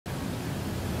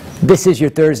This is your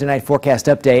Thursday night forecast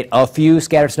update. A few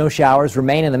scattered snow showers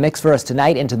remain in the mix for us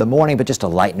tonight into the morning, but just a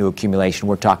light new accumulation.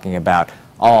 We're talking about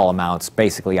all amounts,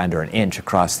 basically under an inch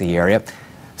across the area.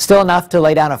 Still enough to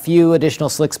lay down a few additional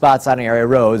slick spots on area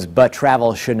roads, but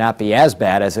travel should not be as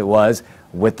bad as it was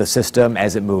with the system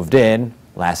as it moved in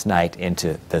last night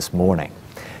into this morning.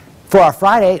 For our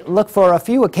Friday, look for a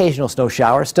few occasional snow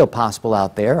showers still possible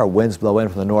out there. Our winds blow in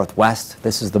from the northwest.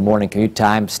 This is the morning commute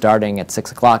time starting at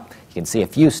 6 o'clock. You can see a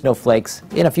few snowflakes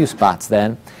in a few spots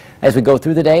then. As we go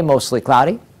through the day, mostly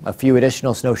cloudy. A few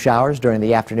additional snow showers during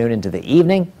the afternoon into the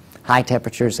evening. High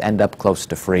temperatures end up close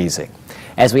to freezing.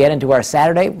 As we head into our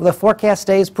Saturday, the forecast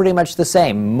stays pretty much the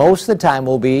same. Most of the time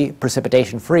will be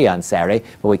precipitation free on Saturday,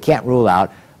 but we can't rule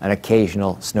out an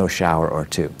occasional snow shower or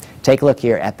two. Take a look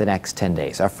here at the next 10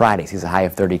 days. Our Friday sees a high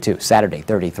of 32, Saturday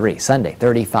 33, Sunday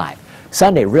 35.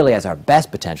 Sunday really has our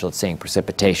best potential at seeing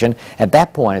precipitation. At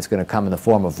that point, it's going to come in the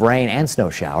form of rain and snow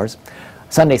showers.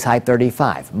 Sunday's high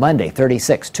 35, Monday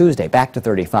 36, Tuesday back to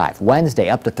 35, Wednesday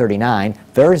up to 39,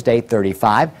 Thursday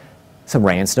 35, some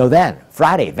rain and snow then.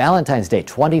 Friday, Valentine's Day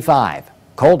 25,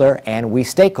 colder, and we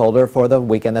stay colder for the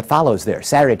weekend that follows there.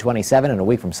 Saturday 27 and a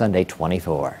week from Sunday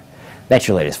 24. That's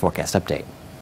your latest forecast update.